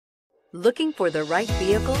Looking for the right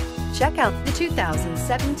vehicle? Check out the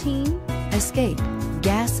 2017 Escape.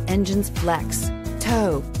 Gas engines flex,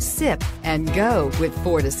 tow, sip, and go with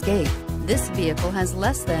Ford Escape. This vehicle has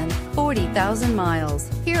less than 40,000 miles.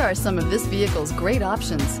 Here are some of this vehicle's great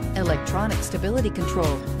options: electronic stability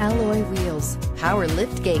control, alloy wheels, power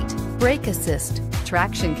lift gate, brake assist,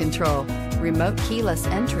 traction control, remote keyless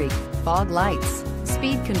entry, fog lights,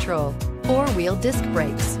 speed control, four-wheel disc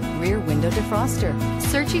brakes, rear window defroster.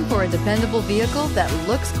 Searching for a dependable vehicle that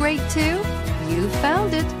looks great too? You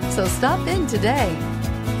found it, so stop in today.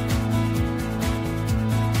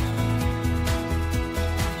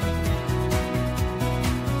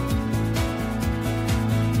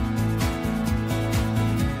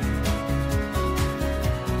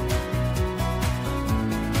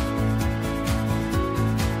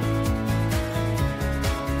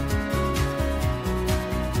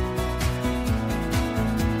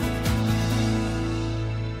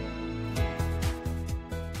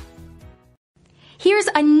 Here's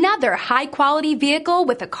another high-quality vehicle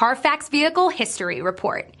with a Carfax Vehicle History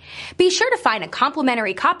Report. Be sure to find a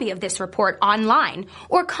complimentary copy of this report online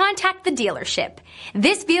or contact the dealership.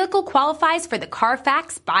 This vehicle qualifies for the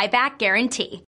Carfax Buyback Guarantee.